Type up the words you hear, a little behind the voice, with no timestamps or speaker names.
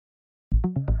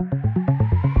Hello,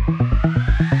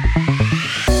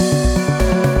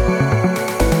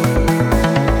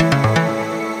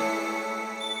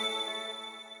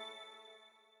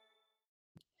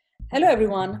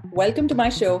 everyone. Welcome to my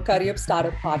show, Career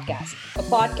Startup Podcast, a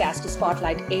podcast to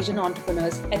spotlight Asian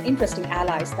entrepreneurs and interesting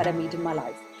allies that I meet in my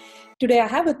life. Today, I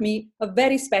have with me a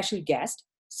very special guest,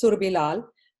 Surabhi Lal.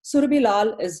 Surabhi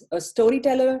Lal is a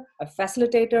storyteller, a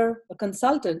facilitator, a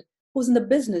consultant who's in the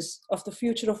business of the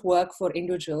future of work for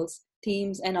individuals,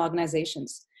 teams, and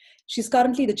organizations. She's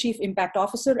currently the Chief Impact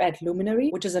Officer at Luminary,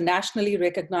 which is a nationally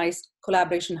recognized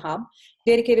collaboration hub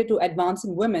dedicated to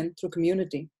advancing women through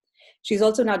community. She's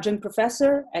also an adjunct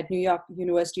professor at New York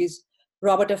University's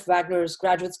Robert F. Wagner's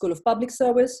Graduate School of Public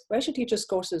Service, where she teaches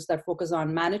courses that focus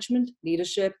on management,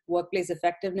 leadership, workplace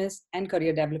effectiveness, and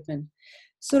career development.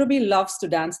 Surabhi loves to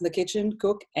dance in the kitchen,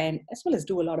 cook, and as well as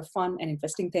do a lot of fun and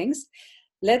interesting things.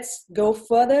 Let's go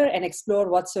further and explore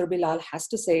what Surabhi Lal has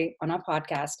to say on our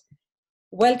podcast.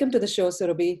 Welcome to the show,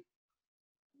 Surabhi.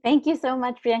 Thank you so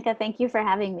much, Priyanka. Thank you for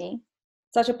having me.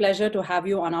 Such a pleasure to have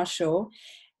you on our show.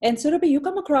 And Surabhi, you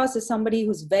come across as somebody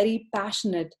who's very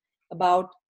passionate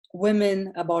about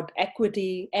women, about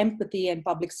equity, empathy, and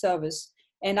public service.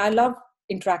 And I love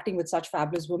interacting with such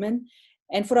fabulous women.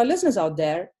 And for our listeners out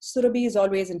there, Surabhi is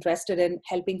always interested in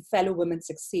helping fellow women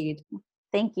succeed.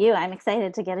 Thank you. I'm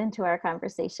excited to get into our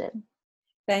conversation.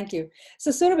 Thank you.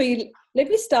 So Surabhi, let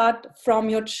me start from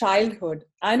your childhood.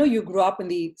 I know you grew up in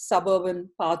the suburban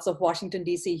parts of Washington,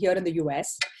 D.C. here in the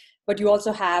US, but you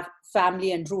also have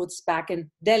family and roots back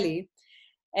in Delhi.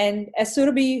 And as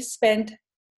Surabhi spent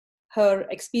her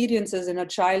experiences in her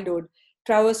childhood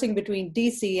traversing between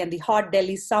DC and the hot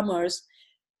Delhi summers,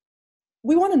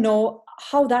 we want to know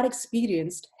how that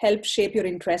experience helped shape your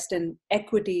interest in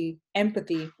equity,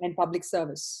 empathy, and public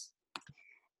service.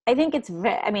 I think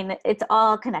it's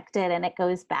all connected, and it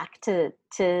goes back to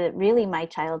really my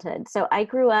childhood. So I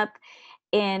grew up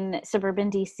in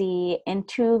suburban DC in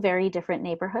two very different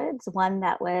neighborhoods. One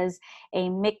that was a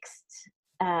mixed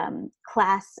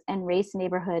class and race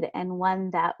neighborhood, and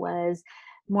one that was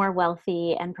more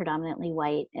wealthy and predominantly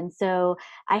white. And so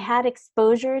I had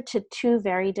exposure to two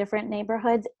very different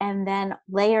neighborhoods, and then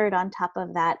layered on top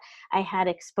of that, I had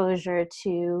exposure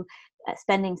to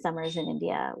spending summers in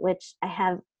India, which I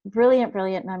have brilliant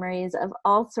memories of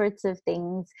all sorts of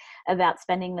things about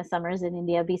spending the summers in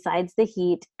India besides the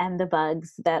heat and the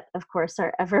bugs that of course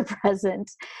are ever present.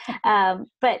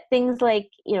 But things like,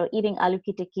 eating aloo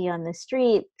ki tikki on the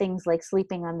street, things like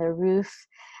sleeping on the roof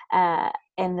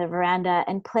in the veranda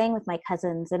and playing with my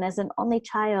cousins. And as an only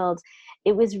child,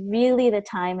 it was really the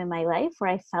time in my life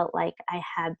where I felt like I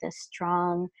had this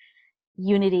strong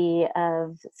unity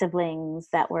of siblings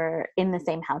that were in the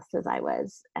same house as I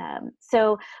was.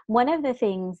 So one of the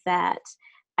things that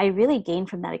I really gained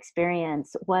from that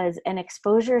experience was an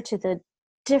exposure to the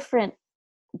different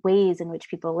ways in which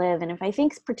people live. And if I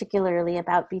think particularly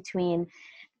about between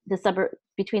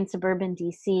suburban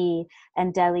DC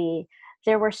and Delhi,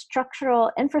 there were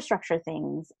structural infrastructure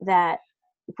things that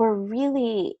were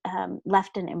really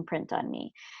left an imprint on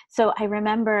me. So I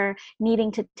remember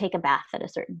needing to take a bath at a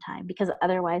certain time because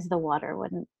otherwise the water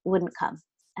wouldn't come,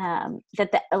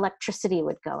 that the electricity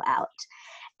would go out.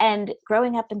 And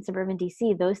growing up in suburban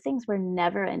DC, those things were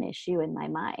never an issue in my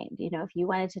mind. If you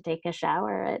wanted to take a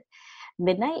shower at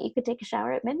midnight, you could take a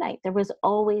shower at midnight. There was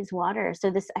always water.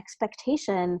 So this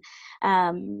expectation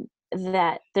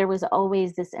that there was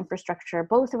always this infrastructure,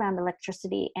 both around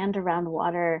electricity and around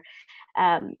water,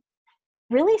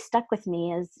 really stuck with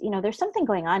me as, there's something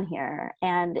going on here.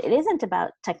 And it isn't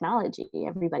about technology,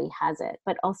 everybody has it,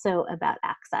 but also about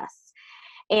access.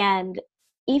 And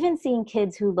even seeing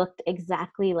kids who looked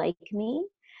exactly like me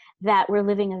that were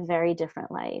living a very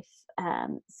different life.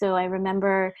 So I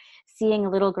remember seeing a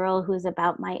little girl who's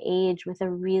about my age with a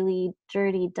really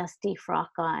dirty, dusty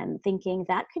frock on, thinking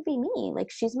that could be me.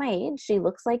 Like, she's my age, she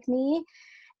looks like me.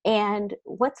 And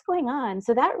what's going on?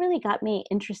 So that really got me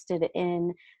interested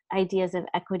in ideas of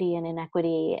equity and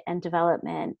inequity and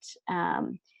development.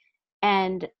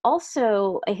 And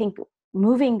also, I think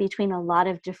moving between a lot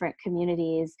of different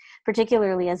communities,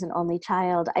 particularly as an only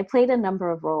child, I played a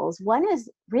number of roles. One is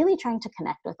really trying to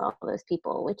connect with all those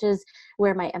people, which is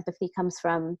where my empathy comes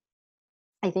from.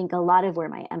 I think a lot of where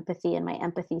my empathy and my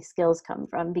empathy skills come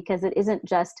from, because it isn't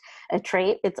just a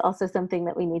trait, it's also something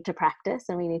that we need to practice,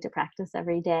 and we need to practice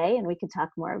every day. And we can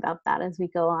talk more about that as we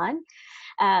go on.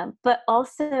 But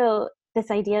also this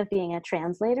idea of being a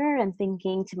translator and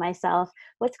thinking to myself,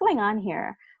 what's going on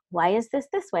here? why is this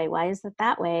way? Why is it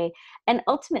that way? And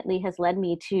ultimately has led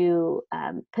me to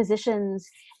positions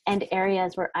and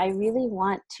areas where I really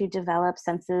want to develop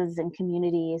senses and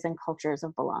communities and cultures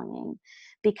of belonging,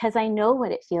 because I know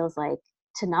what it feels like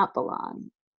to not belong.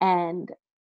 And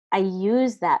I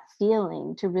use that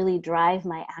feeling to really drive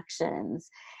my actions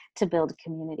to build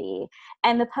community.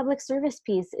 And the public service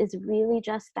piece is really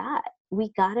just that.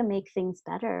 We got to make things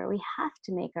better. We have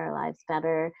to make our lives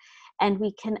better. And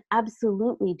we can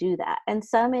absolutely do that. And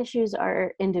some issues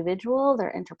are individual,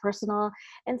 they're interpersonal,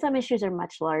 and some issues are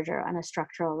much larger on a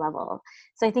structural level.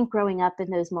 So I think growing up in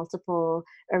those multiple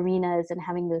arenas and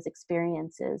having those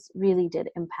experiences really did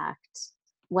impact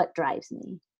what drives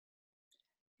me.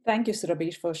 Thank you,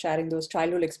 Surabhi, for sharing those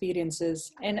childhood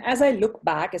experiences. And as I look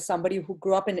back as somebody who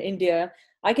grew up in India,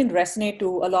 I can resonate to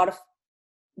a lot of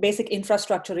basic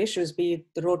infrastructure issues, be it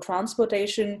the road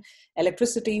transportation,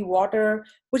 electricity, water,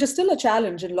 which is still a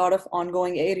challenge in a lot of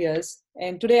ongoing areas.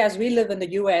 And today, as we live in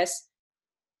the US,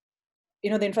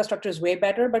 the infrastructure is way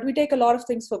better, but we take a lot of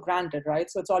things for granted, right?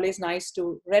 So it's always nice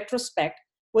to retrospect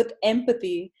with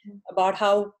empathy about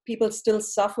how people still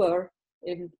suffer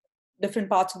in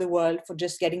different parts of the world for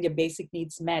just getting their basic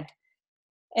needs met.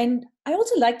 And I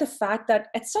also like the fact that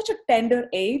at such a tender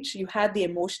age, you had the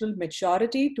emotional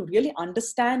maturity to really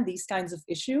understand these kinds of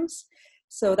issues.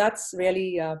 So that's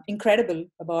really incredible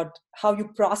about how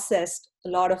you processed a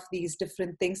lot of these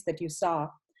different things that you saw.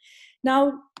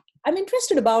 Now, I'm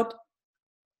interested about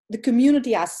the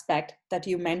community aspect that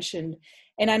you mentioned.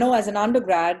 And I know as an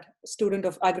undergrad student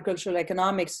of agricultural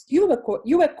economics, you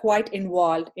were quite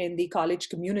involved in the college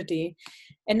community.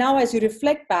 And now as you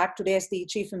reflect back today as the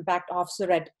Chief Impact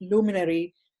Officer at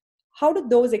Luminary, how did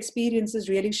those experiences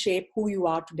really shape who you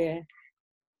are today?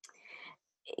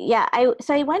 Yeah, I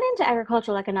went into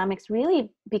agricultural economics really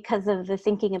because of the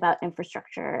thinking about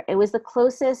infrastructure. It was the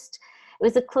closest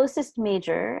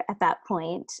major at that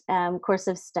point, course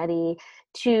of study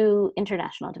to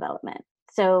international development.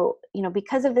 So,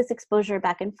 because of this exposure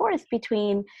back and forth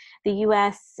between the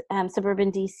US, suburban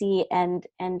DC, and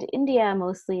India,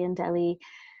 mostly in Delhi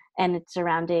and its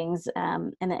surroundings,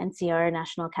 and the NCR,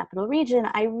 National Capital Region,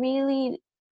 I really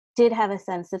did have a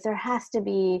sense that there has to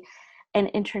be an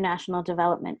international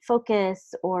development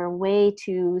focus or way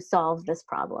to solve this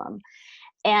problem.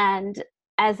 And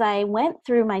as I went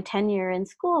through my tenure in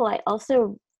school, I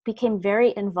also became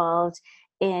very involved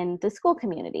in the school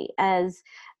community as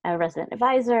a resident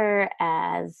advisor,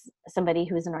 as somebody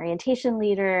who is an orientation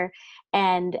leader,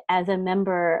 and as a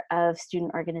member of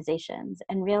student organizations,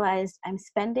 and realized I'm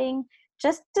spending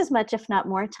just as much, if not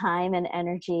more, time and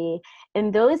energy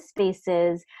in those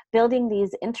spaces, building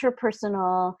these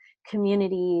interpersonal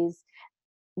communities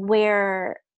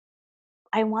where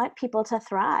I want people to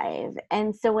thrive.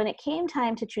 And so when it came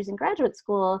time to choosing graduate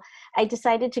school, I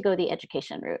decided to go the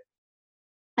education route.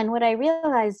 And what I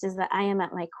realized is that I am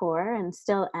at my core, and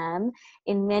still am,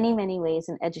 in many, many ways,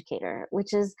 an educator,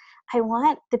 which is I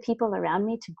want the people around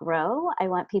me to grow, I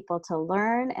want people to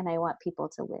learn, and I want people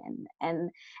to win.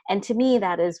 And to me,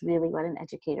 that is really what an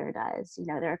educator does.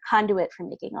 They're a conduit for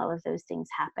making all of those things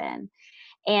happen.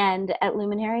 And at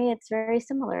Luminary, it's very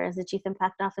similar. As the Chief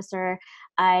Impact Officer,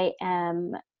 I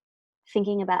am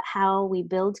thinking about how we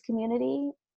build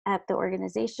community at the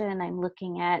organization. I'm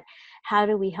looking at how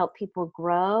do we help people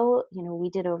grow.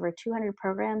 We did over 200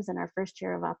 programs in our first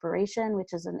year of operation,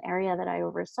 which is an area that I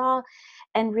oversaw,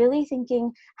 and really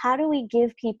thinking, how do we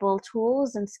give people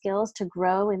tools and skills to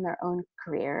grow in their own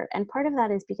career? And part of that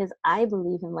is because I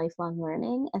believe in lifelong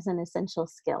learning as an essential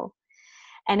skill.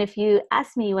 And if you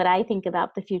ask me what I think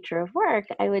about the future of work,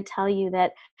 I would tell you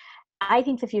that I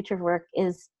think the future of work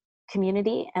is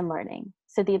community and learning.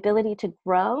 So the ability to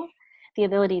grow, the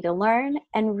ability to learn,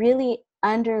 and really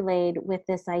underlaid with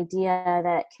this idea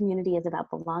that community is about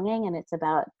belonging, and it's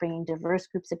about bringing diverse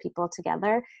groups of people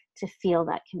together to feel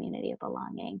that community of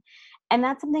belonging. And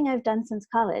that's something I've done since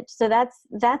college. So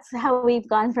that's how we've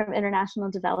gone from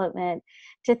international development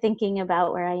to thinking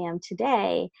about where I am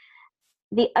today.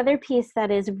 The other piece that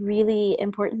is really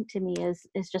important to me is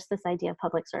just this idea of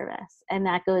public service. And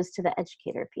that goes to the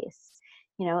educator piece.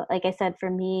 Like I said, for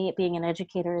me, being an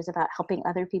educator is about helping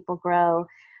other people grow,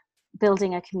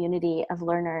 building a community of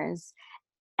learners,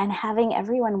 and having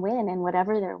everyone win in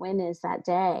whatever their win is that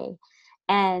day.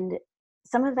 And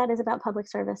some of that is about public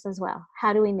service as well.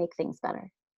 How do we make things better?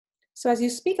 So as you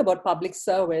speak about public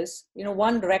service,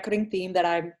 one recurring theme that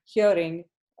I'm hearing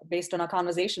based on our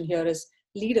conversation here is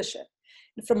leadership.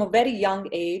 From a very young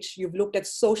age, you've looked at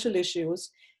social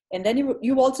issues, and then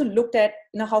you've also looked at,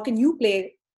 how can you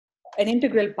play an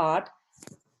integral part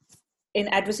in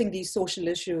addressing these social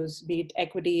issues, be it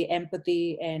equity,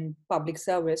 empathy, and public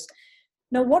service.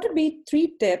 Now, what would be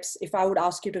 3 tips if I would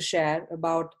ask you to share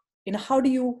about, how do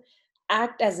you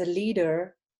act as a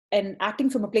leader and acting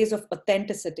from a place of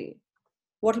authenticity?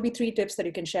 What will be 3 tips that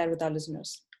you can share with our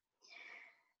listeners?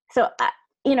 So,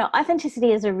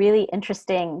 authenticity is a really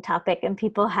interesting topic, and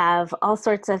people have all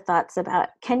sorts of thoughts about,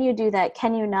 can you do that?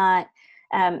 Can you not?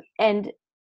 And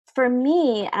for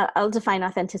me, I'll define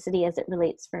authenticity as it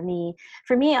relates for me.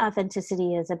 For me,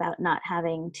 authenticity is about not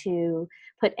having to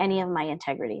put any of my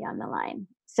integrity on the line.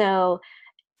 So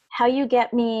how you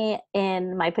get me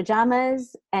in my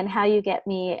pajamas and how you get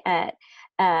me at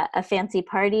a fancy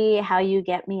party, how you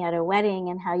get me at a wedding,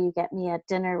 and how you get me at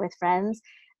dinner with friends,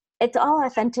 it's all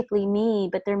authentically me,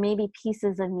 but there may be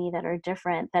pieces of me that are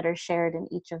different that are shared in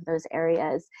each of those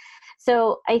areas.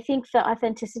 So I think the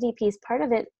authenticity piece, part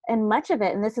of it, and much of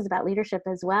it, and this is about leadership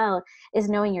as well, is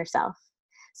knowing yourself.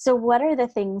 So what are the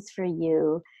things for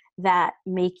you that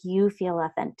make you feel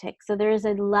authentic? So there's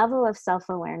a level of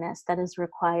self-awareness that is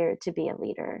required to be a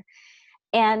leader.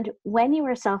 And when you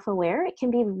are self-aware, it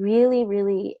can be really,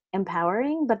 really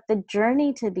empowering, but the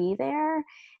journey to be there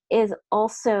is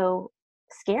also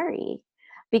scary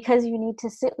because you need to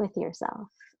sit with yourself.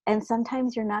 And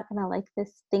sometimes you're not going to like the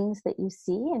things that you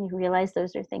see, and you realize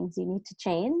those are things you need to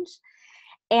change.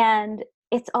 And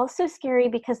it's also scary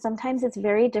because sometimes it's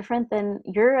very different than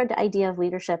your idea of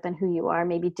leadership, and who you are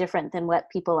may be different than what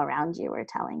people around you are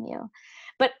telling you.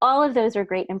 But all of those are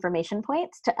great information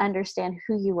points to understand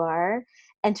who you are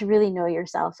and to really know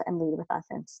yourself and lead with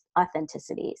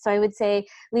authenticity. So I would say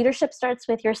leadership starts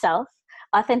with yourself.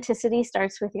 Authenticity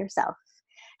starts with yourself.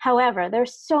 However,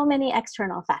 there's so many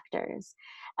external factors.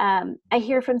 I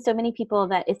hear from so many people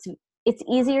that it's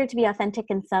easier to be authentic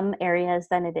in some areas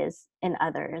than it is in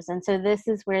others. And so this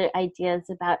is where ideas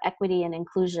about equity and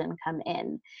inclusion come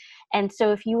in. And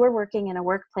so if you are working in a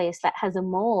workplace that has a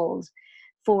mold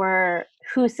for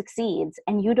who succeeds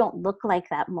and you don't look like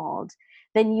that mold,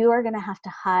 then you are going to have to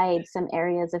hide some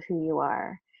areas of who you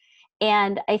are.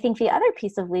 And I think the other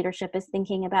piece of leadership is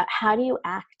thinking about, how do you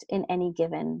act in any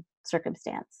given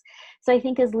circumstance? So I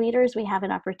think as leaders, we have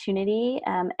an opportunity,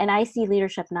 and I see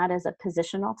leadership not as a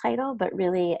positional title, but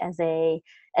really as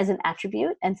an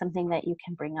attribute and something that you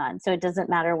can bring on. So it doesn't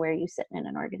matter where you sit in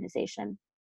an organization.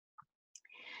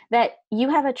 That you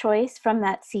have a choice from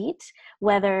that seat,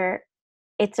 whether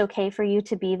it's okay for you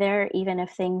to be there, even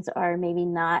if things are maybe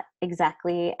not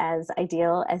exactly as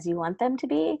ideal as you want them to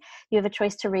be. You have a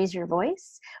choice to raise your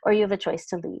voice, or you have a choice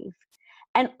to leave.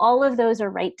 And all of those are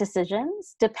right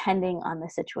decisions depending on the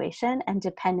situation and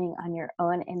depending on your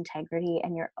own integrity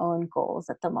and your own goals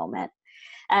at the moment.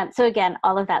 So again,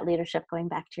 all of that leadership going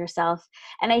back to yourself.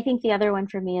 And I think the other one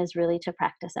for me is really to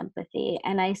practice empathy.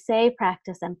 And I say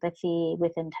practice empathy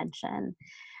with intention.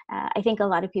 I think a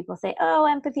lot of people say, oh,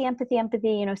 empathy, empathy,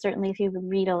 empathy. Certainly if you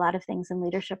read a lot of things in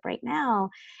leadership right now,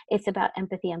 it's about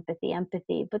empathy, empathy,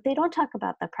 empathy. But they don't talk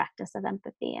about the practice of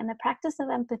empathy. And the practice of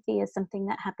empathy is something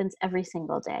that happens every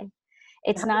single day.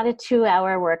 It's not a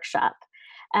 2-hour workshop.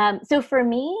 So for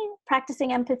me,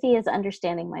 practicing empathy is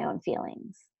understanding my own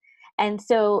feelings. And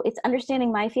so it's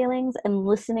understanding my feelings and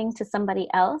listening to somebody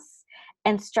else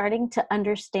and starting to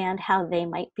understand how they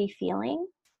might be feeling.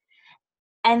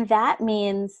 And that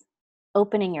means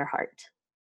opening your heart.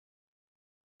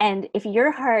 And if your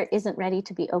heart isn't ready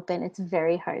to be open, it's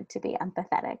very hard to be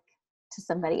empathetic to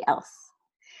somebody else.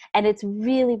 And it's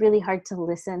really, really hard to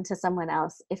listen to someone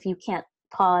else if you can't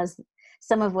pause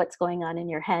some of what's going on in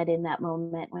your head in that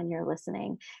moment when you're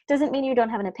listening. It doesn't mean you don't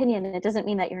have an opinion, and it doesn't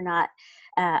mean that you're not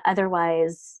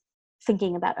otherwise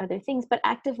thinking about other things, but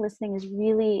active listening is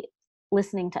really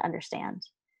listening to understand.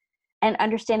 And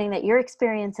understanding that your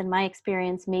experience and my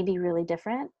experience may be really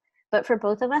different, but for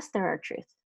both of us, there are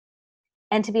truths.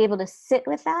 And to be able to sit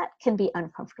with that can be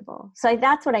uncomfortable. So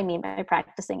that's what I mean by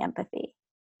practicing empathy.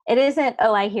 It isn't,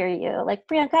 oh, I hear you. Like,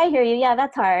 Priyanka, I hear you. Yeah,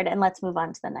 that's hard. And let's move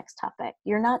on to the next topic.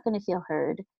 You're not going to feel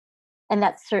heard. And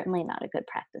that's certainly not a good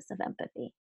practice of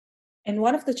empathy. And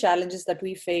one of the challenges that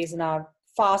we face in our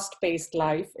fast-paced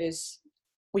life is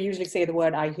we usually say the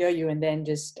word, I hear you, and then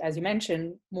just, as you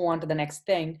mentioned, move on to the next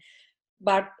thing.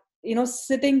 But,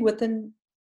 sitting within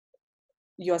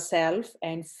yourself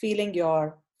and feeling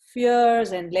your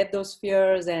fears and let those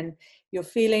fears and your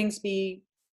feelings be,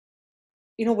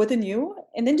 within you,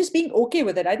 and then just being okay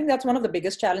with it. I think that's one of the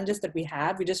biggest challenges that we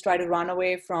have. We just try to run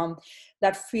away from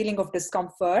that feeling of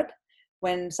discomfort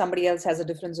when somebody else has a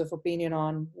difference of opinion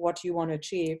on what you want to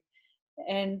achieve.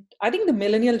 And I think the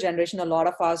millennial generation, a lot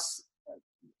of us,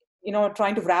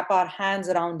 trying to wrap our hands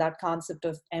around that concept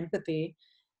of empathy.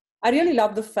 I really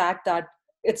love the fact that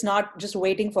it's not just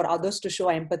waiting for others to show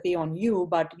empathy on you,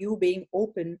 but you being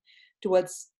open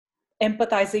towards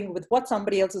empathizing with what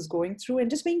somebody else is going through and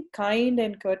just being kind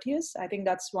and courteous. I think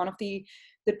that's one of the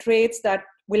traits that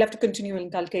we'll have to continue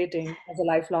inculcating as a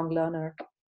lifelong learner.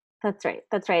 That's right.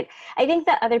 That's right. I think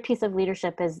the other piece of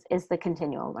leadership is the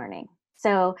continual learning.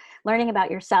 So learning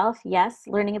about yourself, yes.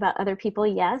 Learning about other people,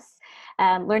 yes.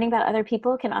 Learning about other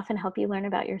people can often help you learn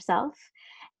about yourself.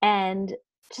 And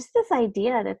just this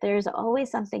idea that there's always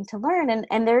something to learn.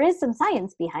 And there is some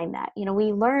science behind that. You know,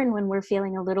 we learn when we're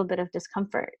feeling a little bit of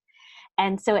discomfort.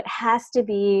 And so it has to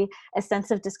be a sense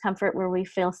of discomfort where we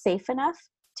feel safe enough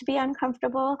to be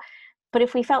uncomfortable. But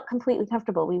if we felt completely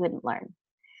comfortable, we wouldn't learn.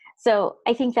 So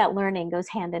I think that learning goes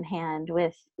hand in hand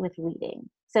with leading.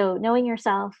 So knowing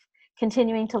yourself,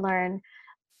 continuing to learn,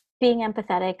 being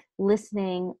empathetic,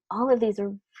 listening, all of these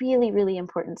are really, really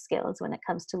important skills when it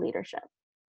comes to leadership.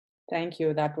 Thank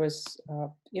you. That was, a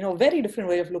very different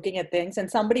way of looking at things. And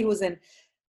somebody who's an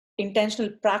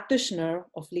intentional practitioner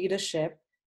of leadership,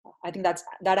 I think that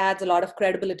adds a lot of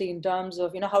credibility in terms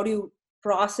of, how do you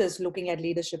process looking at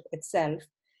leadership itself.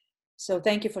 So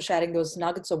thank you for sharing those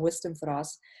nuggets of wisdom for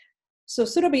us. So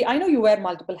Surabhi, I know you wear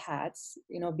multiple hats,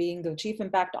 being the Chief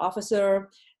Impact Officer,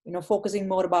 focusing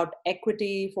more about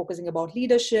equity, focusing about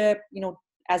leadership,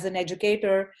 as an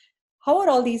educator. How are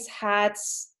all these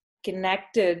hats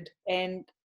connected, and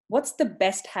what's the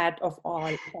best hat of all,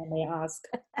 if I may ask?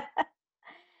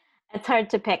 It's hard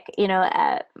to pick,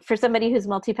 for somebody who's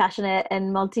multi-passionate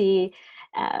and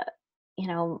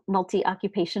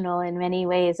multi-occupational in many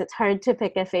ways. It's hard to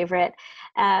pick a favorite.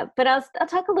 But I'll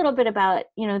talk a little bit about,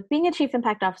 being a Chief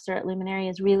Impact Officer at Luminary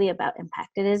is really about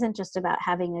impact. It isn't just about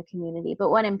having a community, but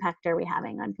what impact are we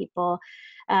having on people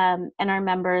and our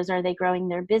members? Are they growing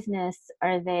their business?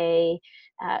 Are they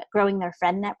growing their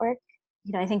friend network?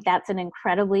 I think that's an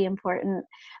incredibly important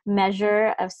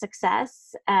measure of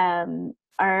success.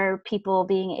 Are people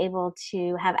being able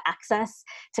to have access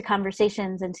to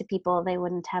conversations and to people they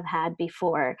wouldn't have had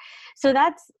before? So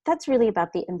that's really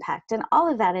about the impact. And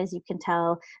all of that, as you can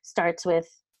tell, starts with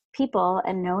people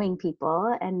and knowing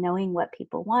what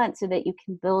people want, so that you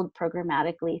can build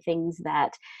programmatically things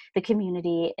that the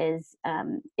community is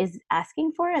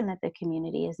asking for and that the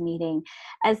community is needing.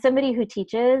 As somebody who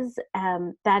teaches,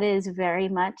 that is very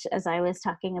much, as I was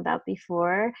talking about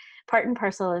before, part and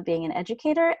parcel of being an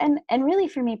educator, and really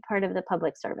for me, part of the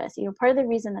public service. Part of the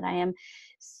reason that I am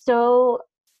so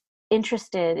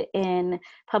interested in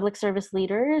public service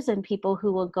leaders and people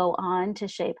who will go on to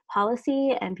shape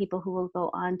policy and people who will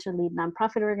go on to lead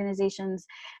nonprofit organizations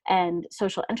and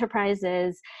social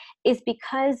enterprises is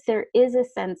because there is a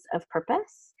sense of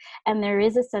purpose, and there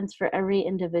is a sense for every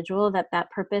individual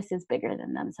that purpose is bigger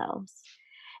than themselves.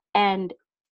 And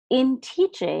in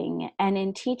teaching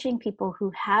people who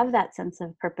have that sense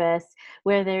of purpose,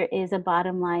 where there is a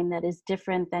bottom line that is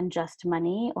different than just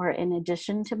money, or in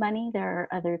addition to money, there are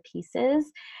other pieces,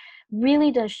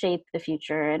 really does shape the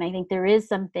future. And I think there is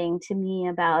something to me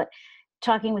about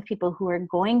talking with people who are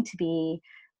going to be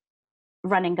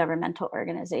running governmental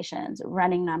organizations,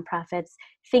 running nonprofits,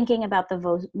 thinking about the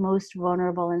most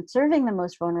vulnerable and serving the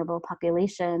most vulnerable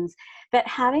populations, that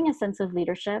having a sense of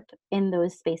leadership in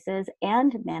those spaces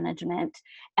and management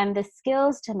and the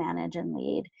skills to manage and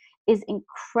lead is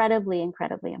incredibly,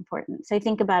 incredibly important. So I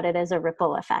think about it as a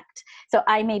ripple effect. So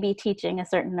I may be teaching a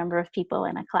certain number of people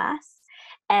in a class,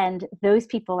 and those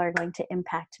people are going to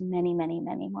impact many, many,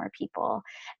 many more people.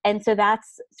 And so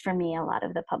that's, for me, a lot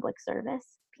of the public service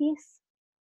piece.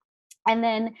 And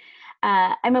then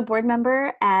I'm a board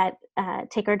member at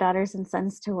Take Our Daughters and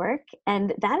Sons to Work,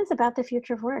 and that is about the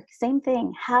future of work. Same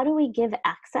thing. How do we give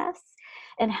access,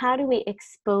 and how do we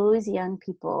expose young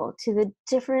people to the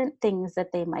different things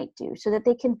that they might do so that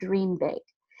they can dream big?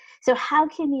 So how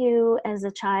can you, as a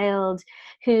child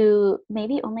who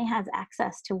maybe only has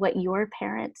access to what your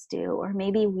parents do, or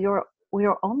maybe your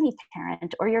only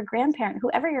parent or your grandparent,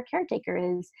 whoever your caretaker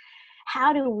is,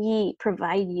 how do we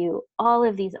provide you all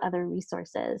of these other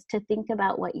resources to think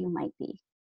about what you might be?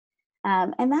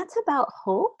 And that's about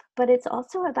hope, but it's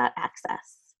also about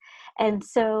access. And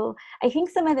so I think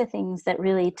some of the things that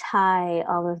really tie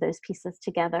all of those pieces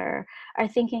together are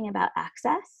thinking about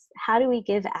access. How do we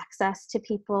give access to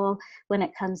people when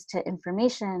it comes to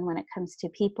information, when it comes to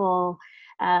people?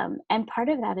 And part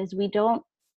of that is we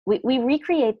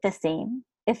recreate the same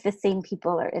if the same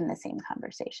people are in the same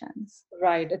conversations.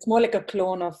 Right. It's more like a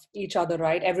clone of each other,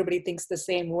 right? Everybody thinks the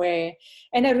same way.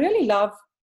 And I really love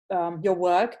your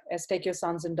work as Take Your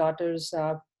Sons and Daughters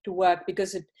to Work,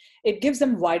 because it gives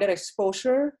them wider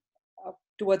exposure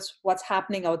towards what's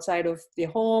happening outside of their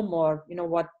home, or,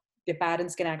 what their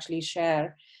parents can actually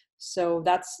share. So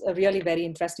that's a really very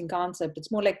interesting concept.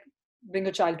 It's more like bring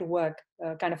a child to work,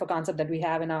 kind of a concept that we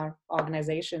have in our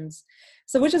organizations.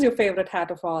 So which is your favorite hat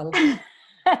of all?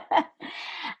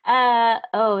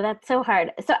 Oh, that's so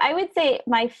hard. So I would say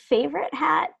my favorite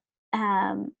hat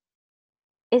um,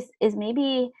 is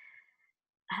maybe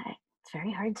it's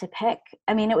very hard to pick.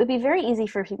 I mean, it would be very easy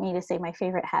for me to say my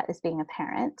favorite hat is being a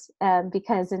parent,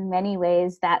 because in many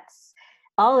ways that's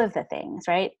all of the things,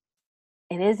 right?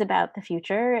 It is about the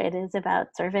future. It is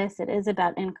about service. It is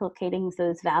about inculcating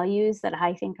those values that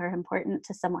I think are important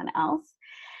to someone else.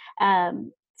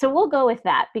 So we'll go with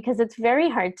that because it's very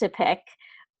hard to pick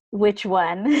which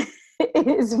one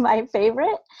is my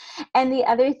favorite. And the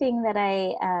other thing that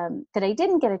I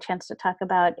didn't get a chance to talk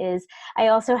about is I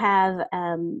also have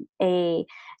a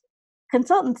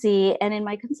consultancy, and in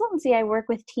my consultancy I work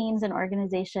with teams and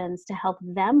organizations to help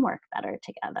them work better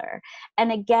together.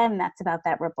 And again, that's about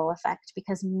that ripple effect,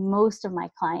 because most of my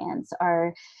clients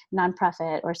are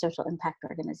nonprofit or social impact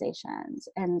organizations,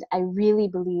 and I really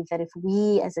believe that if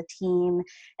we as a team,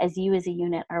 as you as a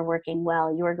unit, are working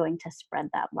well, you're going to spread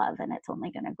that love, and it's only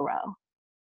going to grow.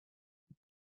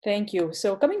 Thank you.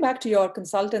 So coming back to your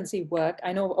consultancy work,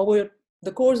 I know over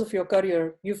the course of your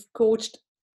career, you've coached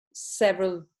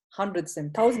several hundreds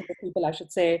and thousands of people, I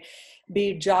should say,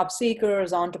 be it job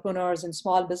seekers, entrepreneurs, and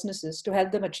small businesses to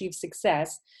help them achieve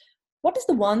success. What is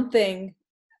the one thing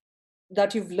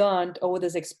that you've learned over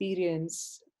this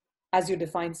experience as you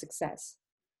define success?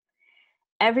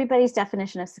 Everybody's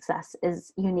definition of success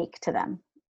is unique to them.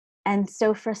 And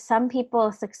so for some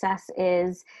people, success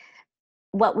is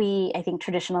what we, I think,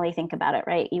 traditionally think about it,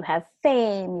 right? You have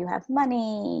fame, you have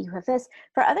money, you have this.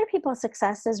 For other people,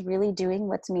 success is really doing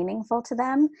what's meaningful to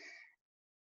them,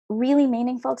 really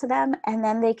meaningful to them, and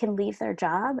then they can leave their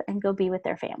job and go be with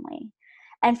their family.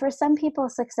 And for some people,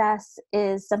 success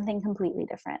is something completely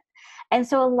different. And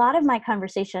so a lot of my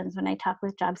conversations when I talk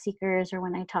with job seekers or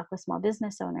when I talk with small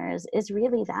business owners is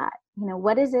really that,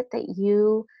 what is it that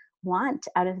you want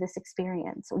out of this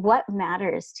experience? What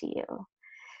matters to you?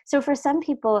 So for some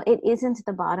people, it isn't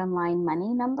the bottom line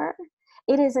money number.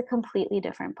 It is a completely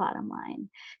different bottom line.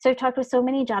 So I've talked with so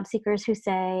many job seekers who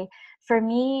say, for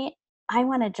me, I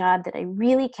want a job that I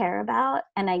really care about,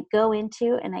 and I go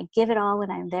into and I give it all when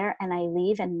I'm there, and I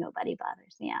leave and nobody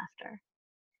bothers me after.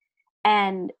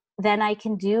 And then I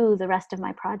can do the rest of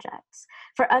my projects.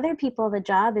 For other people, the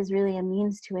job is really a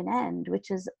means to an end, which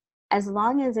is, as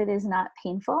long as it is not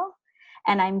painful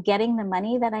and I'm getting the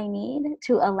money that I need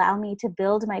to allow me to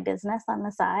build my business on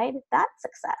the side, that's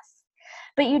success.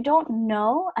 But you don't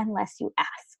know unless you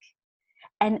ask,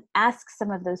 and ask some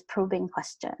of those probing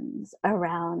questions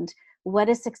around, what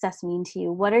does success mean to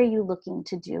you? What are you looking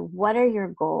to do? What are your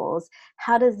goals?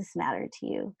 How does this matter to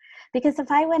you? Because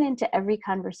if I went into every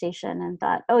conversation and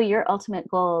thought, oh, your ultimate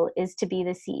goal is to be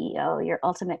the CEO, your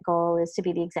ultimate goal is to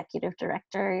be the executive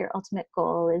director, your ultimate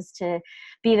goal is to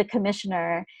be the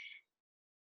commissioner,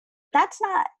 that's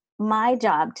not my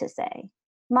job to say.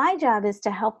 My job is to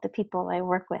help the people I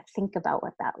work with think about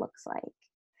what that looks like.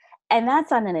 And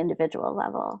that's on an individual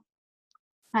level.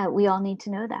 We all need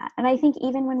to know that. And I think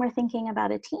even when we're thinking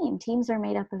about a team, teams are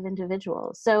made up of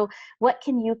individuals. So what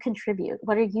can you contribute?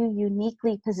 What are you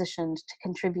uniquely positioned to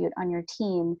contribute on your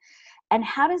team? And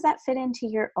how does that fit into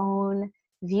your own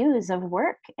views of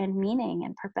work and meaning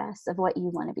and purpose of what you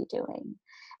want to be doing?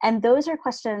 And those are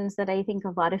questions that I think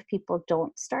a lot of people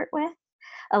don't start with.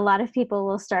 A lot of people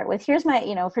will start with, here's my,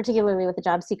 particularly with the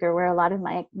job seeker, where a lot of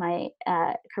my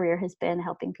career has been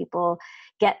helping people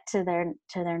get to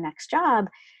their next job,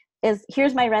 is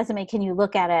here's my resume. Can you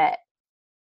look at it,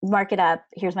 mark it up?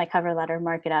 Here's my cover letter,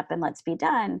 mark it up, and let's be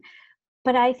done.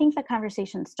 But I think the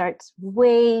conversation starts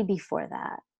way before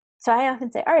that. So I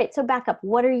often say, all right, so back up.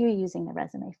 What are you using the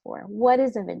resume for? What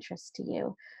is of interest to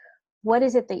you? What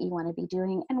is it that you want to be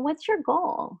doing? And what's your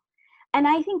goal? And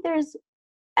I think there's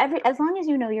as long as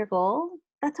you know your goal,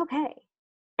 that's okay.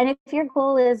 And if your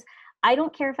goal is, I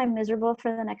don't care if I'm miserable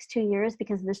for the next 2 years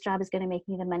because this job is going to make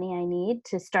me the money I need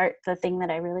to start the thing that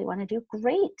I really want to do,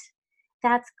 great.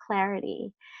 That's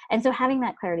clarity. And so having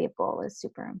that clarity of goal is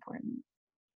super important.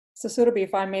 So Surabhi,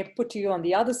 if I may put you on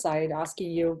the other side,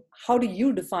 asking you, how do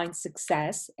you define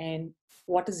success and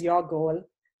what is your goal?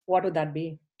 What would that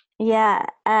be? Yeah,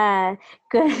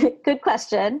 good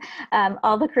question.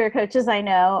 All the career coaches I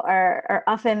know are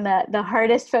often the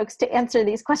hardest folks to answer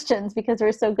these questions because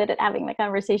we're so good at having the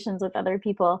conversations with other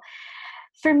people.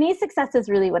 For me, success is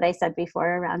really what I said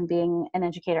before around being an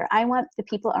educator. I want the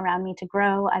people around me to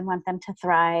grow. I want them to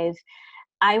thrive.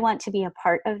 I want to be a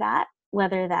part of that.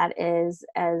 whether that is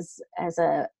as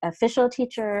a official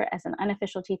teacher, as an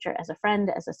unofficial teacher, as a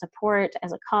friend, as a support,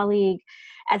 as a colleague,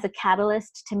 as a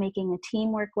catalyst to making a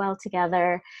team work well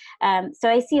together. So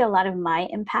I see a lot of my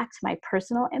impact, my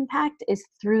personal impact, is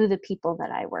through the people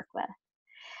that I work with.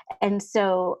 And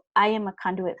so I am a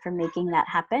conduit for making that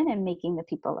happen and making the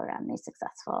people around me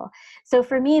successful. So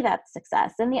for me, that's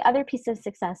success. And the other piece of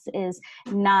success is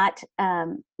not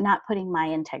putting my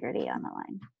integrity on the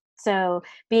line. So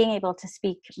being able to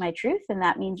speak my truth, and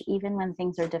that means even when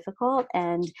things are difficult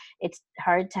and it's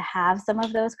hard to have some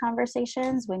of those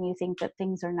conversations when you think that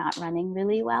things are not running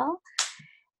really well,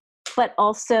 but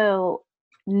also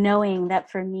knowing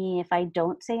that for me, if I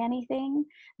don't say anything,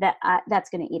 that's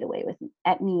going to eat away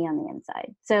at me on the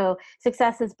inside. So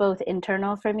success is both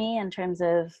internal for me in terms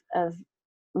of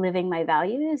living my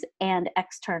values, and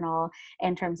external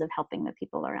in terms of helping the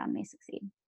people around me succeed.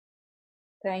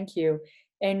 Thank you.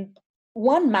 And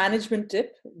one management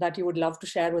tip that you would love to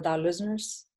share with our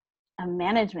listeners? A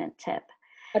management tip.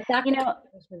 A tactical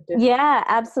management tip. Yeah,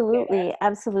 absolutely.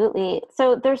 Absolutely.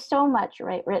 So there's so much,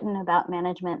 right, written about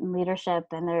management and leadership,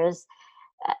 and there's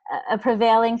a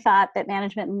prevailing thought that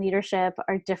management and leadership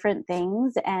are different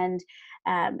things. And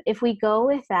if we go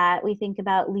with that, we think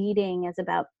about leading as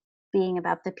about being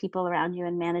about the people around you,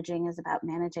 and managing is about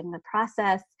managing the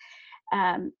process.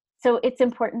 So it's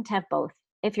important to have both.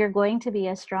 If you're going to be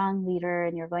a strong leader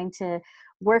and you're going to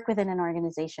work within an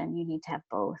organization, you need to have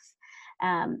both.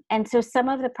 And so some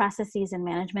of the processes in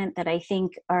management that I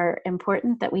think are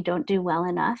important that we don't do well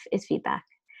enough is feedback.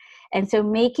 And so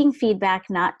making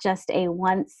feedback not just a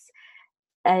once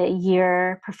a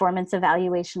year performance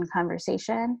evaluation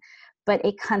conversation, but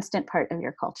a constant part of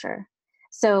your culture.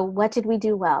 So what did we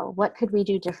do well? What could we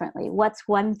do differently? What's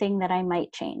one thing that I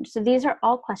might change? So these are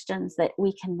all questions that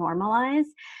we can normalize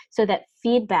so that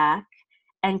feedback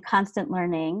and constant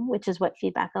learning, which is what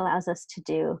feedback allows us to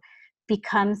do,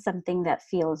 becomes something that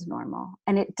feels normal.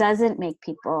 And it doesn't make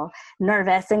people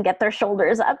nervous and get their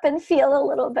shoulders up and feel a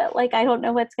little bit like, I don't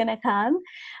know what's going to come,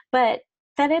 but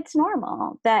that it's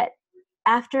normal, that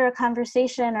after a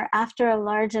conversation or after a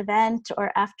large event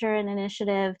or after an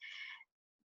initiative,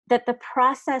 that the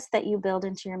process that you build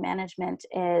into your management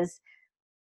is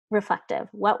reflective.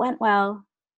 What went well?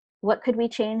 What could we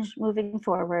change moving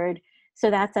forward? So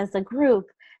that's as a group.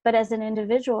 But as an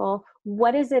individual,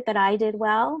 what is it that I did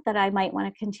well that I might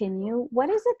want to continue? What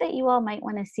is it that you all might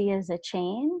want to see as a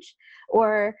change?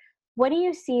 Or what do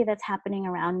you see that's happening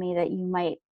around me that you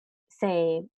might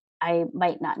say I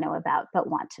might not know about but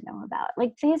want to know about?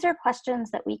 Like, these are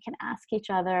questions that we can ask each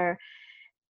other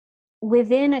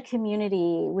within a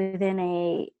community, within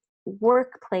a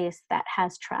workplace that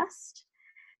has trust,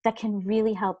 that can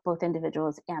really help both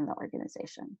individuals and the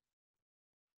organization.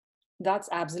 That's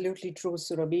absolutely true,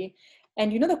 Surabhi.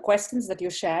 And the questions that you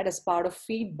shared as part of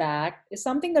feedback is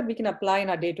something that we can apply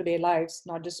in our day-to-day lives,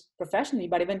 not just professionally,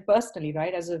 but even personally,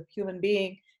 right? As a human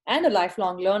being and a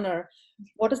lifelong learner,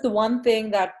 what is the one thing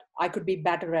that I could be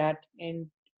better at? And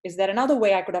is there another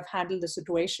way I could have handled the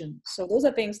situation? So those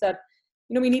are things that,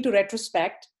 we need to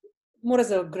retrospect more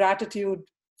as a gratitude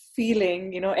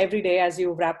feeling, every day as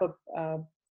you wrap up,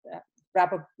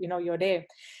 your day.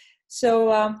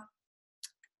 So,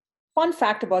 fun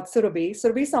fact about Surabhi.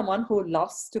 Surabhi is someone who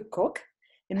loves to cook,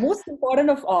 and most important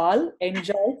of all,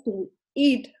 enjoys to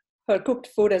eat her cooked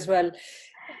food as well.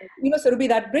 Surabhi,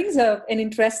 that brings an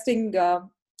interesting,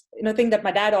 thing that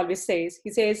my dad always says. He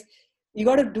says, you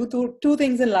got to do two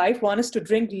things in life. One is to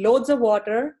drink loads of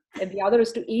water, and the other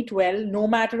is to eat well, no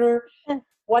matter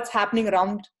what's happening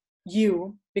around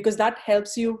you, because that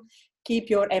helps you keep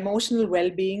your emotional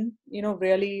well-being,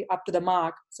 really up to the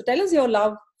mark. So tell us your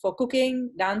love for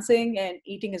cooking, dancing, and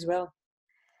eating as well.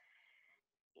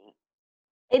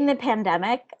 In the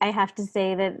pandemic, I have to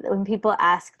say that when people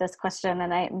ask this question,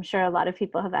 and I'm sure a lot of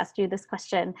people have asked you this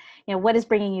question, what is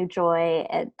bringing you joy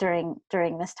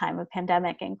during this time of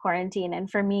pandemic and quarantine?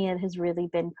 And for me, it has really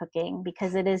been cooking,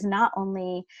 because it is not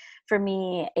only for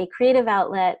me a creative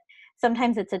outlet.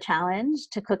 Sometimes it's a challenge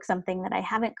to cook something that I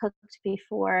haven't cooked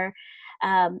before.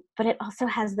 But it also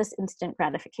has this instant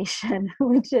gratification,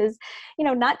 which is,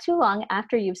 not too long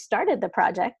after you've started the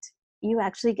project, you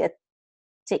actually get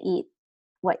to eat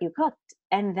what you cooked.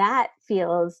 And that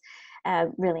feels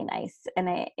really nice. And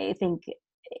I think,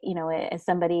 as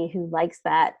somebody who likes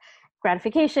that,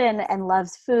 gratification and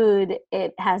loves food,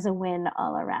 it has a win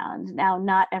all around. Now,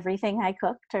 not everything I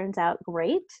cook turns out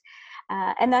great.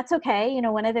 And that's okay.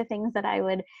 One of the things that I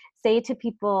would say to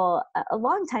people a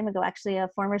long time ago, actually, a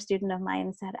former student of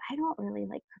mine said, I don't really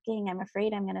like cooking. I'm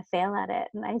afraid I'm going to fail at it.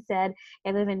 And I said,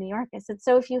 I live in New York. I said,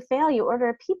 so if you fail, you order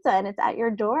a pizza and it's at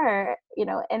your door,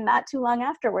 and not too long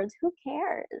afterwards, who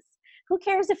cares? Who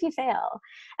cares if you fail?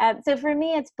 So for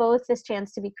me, it's both this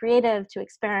chance to be creative, to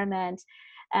experiment.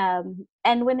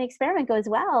 And when the experiment goes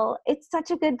well, it's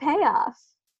such a good payoff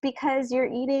because you're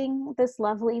eating this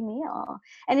lovely meal.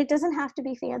 And it doesn't have to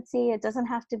be fancy. It doesn't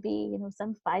have to be,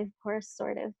 some 5-course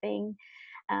sort of thing.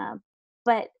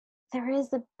 But there is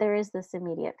this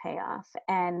immediate payoff.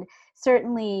 And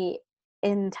certainly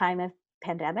in time of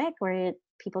pandemic where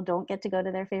people don't get to go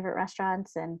to their favorite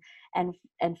restaurants,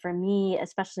 and for me,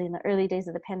 especially in the early days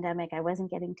of the pandemic, I wasn't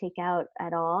getting takeout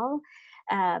at all.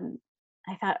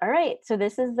 I thought, all right, so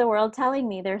this is the world telling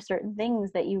me there are certain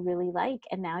things that you really like,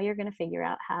 and now you're going to figure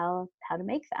out how to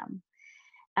make them.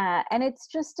 And it's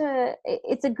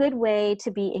it's a good way to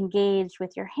be engaged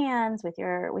with your hands, with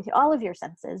all of your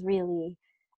senses, really,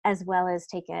 as well as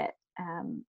take it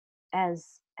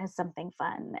as something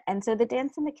fun. And so the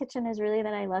dance in the kitchen is really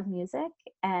that I love music,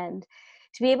 and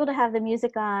to be able to have the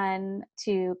music on,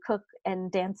 to cook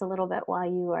and dance a little bit while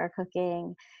you are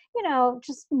cooking,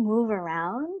 just move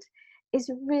around, is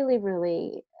really,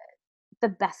 really the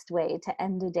best way to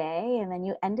end a day. And then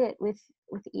you end it with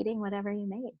eating whatever you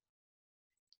made.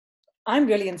 I'm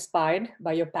really inspired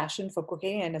by your passion for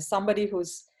cooking, and as somebody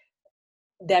who's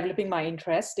developing my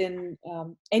interest in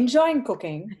enjoying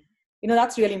cooking,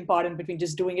 that's really important, between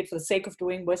just doing it for the sake of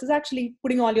doing versus actually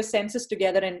putting all your senses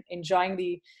together and enjoying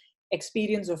the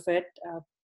experience of it.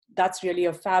 That's really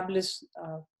a fabulous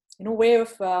way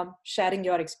of sharing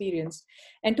your experience.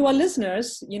 And to our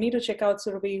listeners, you need to check out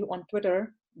Surabhi on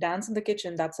Twitter, Dance in the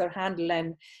Kitchen. That's her handle.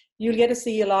 And you'll get to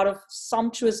see a lot of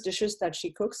sumptuous dishes that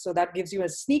she cooks. So that gives you a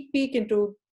sneak peek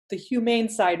into the humane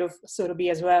side of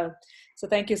Surabhi as well. So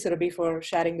thank you, Surabhi, for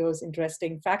sharing those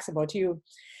interesting facts about you.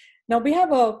 Now we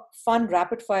have a fun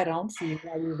rapid fire round for you.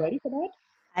 Are you ready for that?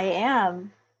 I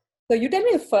am. So you tell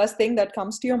me the first thing that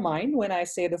comes to your mind when I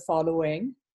say the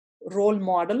following: role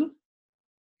model.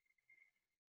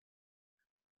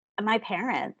 My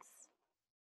parents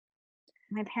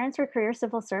were career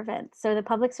civil servants, so the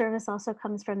public service also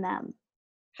comes from them.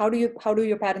 How do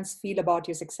your parents feel about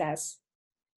your success?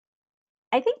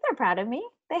 I think they're proud of me.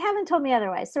 They haven't told me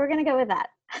otherwise, so we're going to go with that.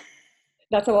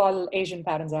 That's how all Asian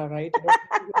parents are, right?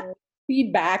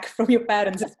 Feedback from your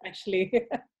parents, especially.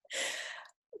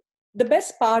 The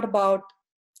best part about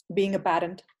being a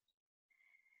parent?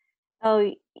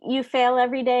 Oh, you fail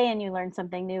every day and you learn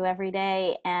something new every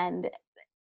day. And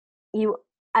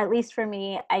at least for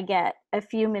me, I get a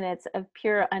few minutes of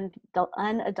pure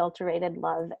unadulterated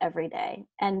love every day.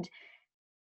 And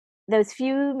those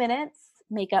few minutes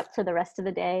make up for the rest of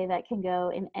the day that can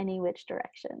go in any which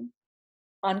direction.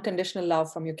 Unconditional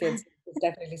love from your kids is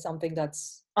definitely something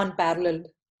that's unparalleled.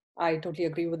 I totally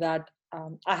agree with that.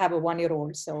 I have a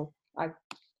 1-year-old, so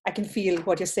I can feel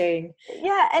what you're saying.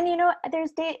 Yeah, and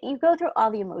you go through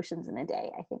all the emotions in a day.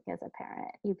 I think as a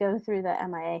parent, you go through the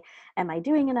am I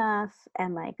doing enough?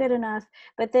 Am I good enough?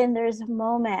 But then there's a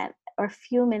moment or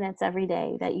few minutes every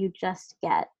day that you just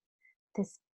get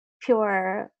this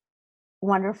pure,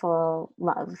 wonderful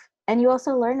love. And you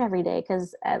also learn every day,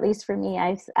 because at least for me,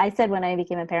 I said when I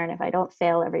became a parent, if I don't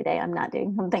fail every day, I'm not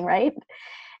doing something right.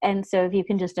 And so if you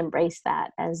can just embrace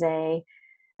that as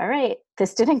all right,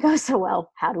 this didn't go so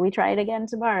well, how do we try it again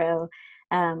tomorrow?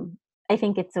 I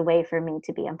think it's a way for me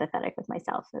to be empathetic with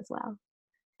myself as well.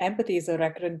 Empathy is a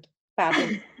recurrent pattern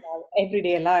in our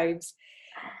everyday lives.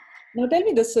 Now tell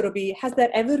me this, Surabhi, has there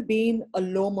ever been a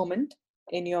low moment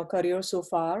in your career so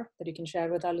far that you can share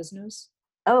with our listeners?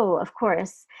 Oh, of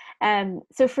course.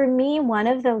 So for me, one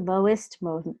of the lowest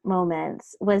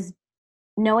moments was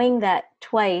knowing that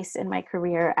twice in my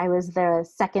career, I was the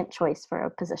second choice for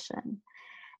a position.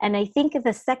 And I think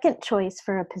the second choice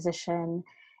for a position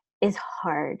is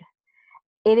hard.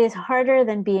 It is harder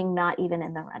than being not even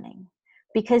in the running,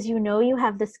 because you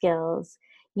have the skills,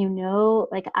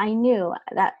 like I knew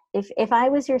that if I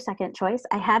was your second choice,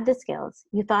 I had the skills.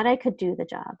 You thought I could do the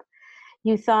job.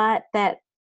 You thought that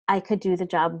I could do the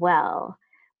job well,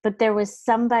 but there was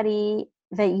somebody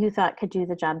that you thought could do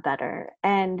the job better.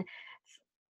 And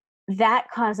that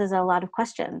causes a lot of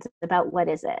questions about what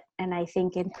is it. And I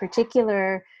think in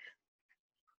particular,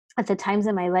 at the times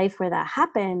in my life where that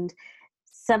happened,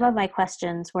 some of my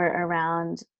questions were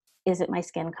around, is it my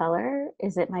skin color?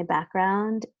 Is it my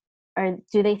background? Or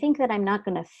do they think that I'm not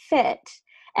going to fit?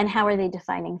 And how are they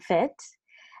defining fit?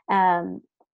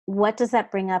 What does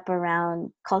that bring up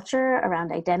around culture,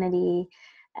 around identity?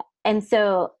 And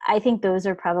so I think those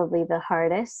are probably the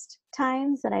hardest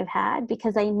times that I've had,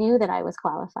 because I knew that I was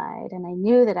qualified and I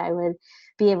knew that I would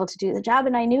be able to do the job.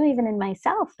 And I knew even in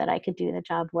myself that I could do the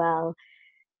job well.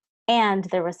 And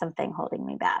there was something holding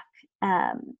me back.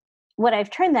 What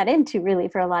I've turned that into really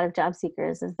for a lot of job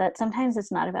seekers is that sometimes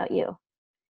it's not about you.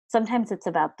 Sometimes it's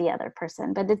about the other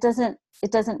person, but it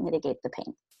doesn't mitigate the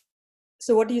pain.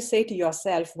 So what do you say to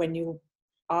yourself when you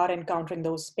are encountering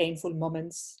those painful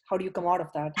moments? How do you come out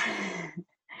of that?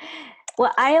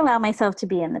 Well, I allow myself to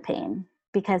be in the pain,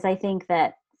 because I think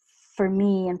that for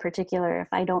me in particular, if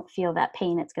I don't feel that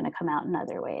pain, it's going to come out in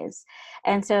other ways.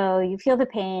 And so you feel the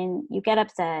pain, you get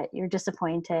upset, you're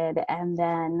disappointed, and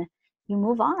then you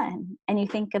move on and you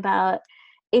think about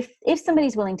if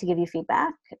somebody's willing to give you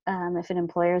feedback, if an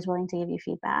employer is willing to give you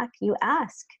feedback, you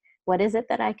ask, what is it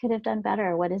that I could have done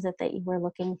better? What is it that you were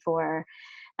looking for?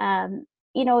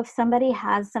 If somebody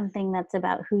has something that's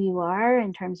about who you are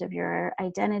in terms of your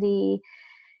identity,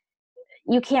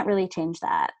 you can't really change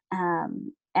that.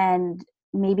 And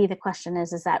maybe the question is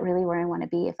that really where I want to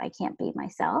be if I can't be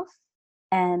myself?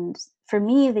 And for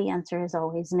me, the answer is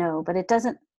always no, but it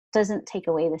doesn't take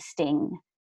away the sting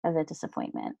of the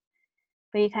disappointment.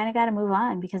 But you kind of got to move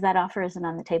on, because that offer isn't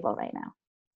on the table right now.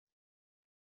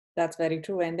 That's very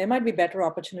true. And there might be better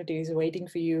opportunities waiting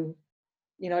for you,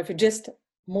 if you just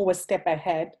move a step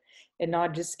ahead and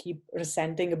not just keep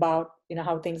resenting about,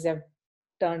 how things have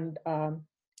turned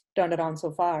around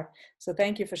so far. So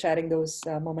thank you for sharing those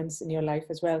moments in your life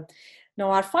as well.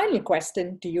 Now, our final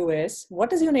question to you is,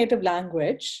 what is your native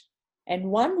language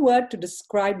and one word to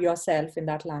describe yourself in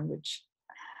that language?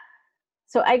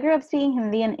 So I grew up speaking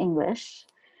Hindi and English.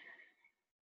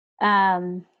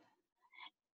 Wow,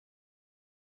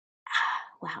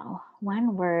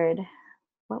 one word.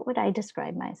 What would I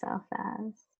describe myself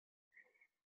as?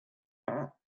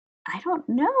 I don't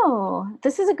know.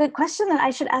 This is a good question that I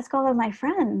should ask all of my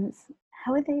friends.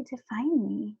 How would they define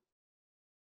me?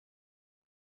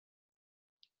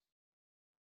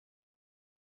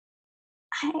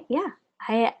 I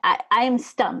am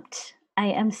stumped. I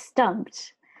am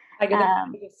stumped. I get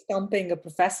you're stumping a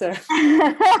professor.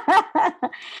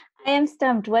 I am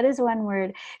stumped. What is one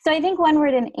word? So I think one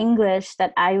word in English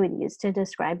that I would use to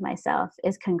describe myself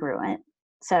is congruent.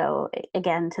 So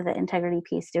again, to the integrity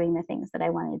piece, doing the things that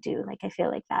I want to do. Like, I feel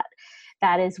like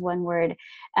that is one word.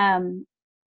 In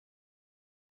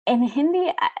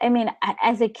Hindi, I mean,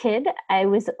 as a kid, I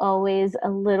was always a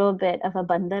little bit of a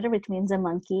bandar, which means a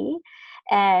monkey.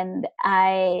 And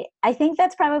I think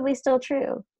that's probably still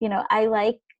true. I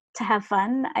like to have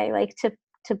fun. I like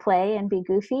to play and be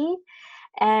goofy.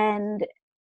 And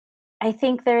I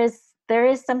think there is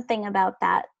something about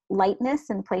that lightness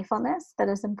and playfulness that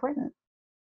is important.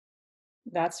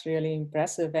 That's really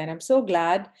impressive. And I'm so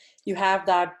glad you have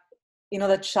that,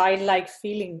 that childlike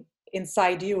feeling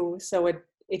inside you. So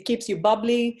it keeps you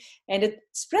bubbly and it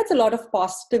spreads a lot of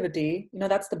positivity.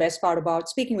 That's the best part about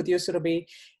speaking with you, Surabhi.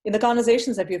 In the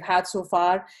conversations that we've had so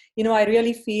far, I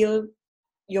really feel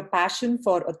your passion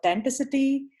for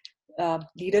authenticity,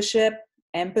 leadership,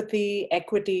 empathy,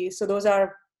 equity. So those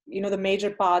are, the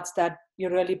major parts that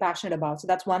you're really passionate about. So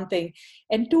that's one thing.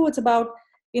 And two, it's about,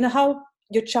 how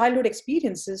your childhood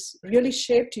experiences really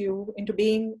shaped you into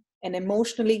being an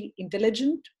emotionally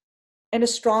intelligent and a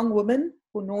strong woman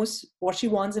who knows what she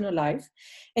wants in her life.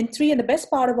 And three, and the best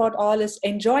part about all is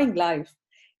enjoying life,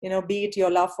 be it your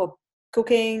love for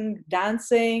cooking,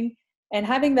 dancing, and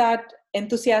having that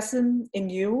enthusiasm in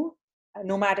you,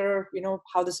 no matter,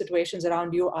 how the situations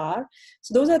around you are.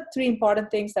 So those are three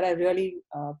important things that I really,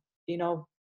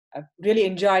 I've really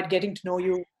enjoyed getting to know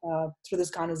you through this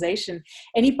conversation.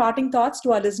 Any parting thoughts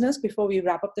to our listeners before we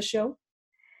wrap up the show?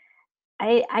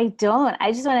 I don't.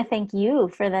 I just want to thank you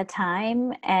for the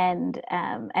time and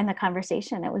the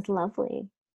conversation. It was lovely.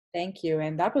 Thank you.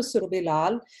 And that was Surabhi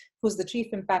Lal, who's the Chief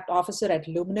Impact Officer at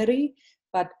Luminary,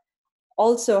 but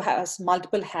also has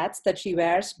multiple hats that she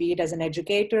wears, be it as an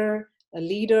educator, a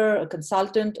leader, a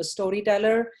consultant, a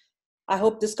storyteller. I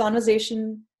hope this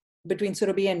conversation between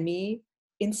Surabhi and me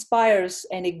inspires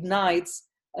and ignites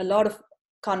a lot of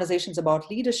conversations about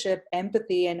leadership,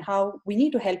 empathy, and how we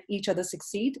need to help each other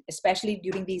succeed, especially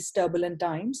during these turbulent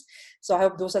times. So I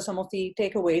hope those are some of the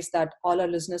takeaways that all our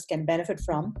listeners can benefit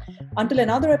from. Until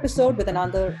another episode with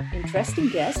another interesting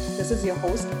guest, this is your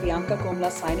host, Priyanka Komla,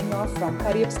 signing off from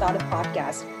Hurry Up Startup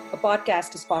Podcast, a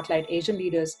podcast to spotlight Asian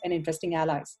leaders and interesting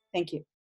allies. Thank you.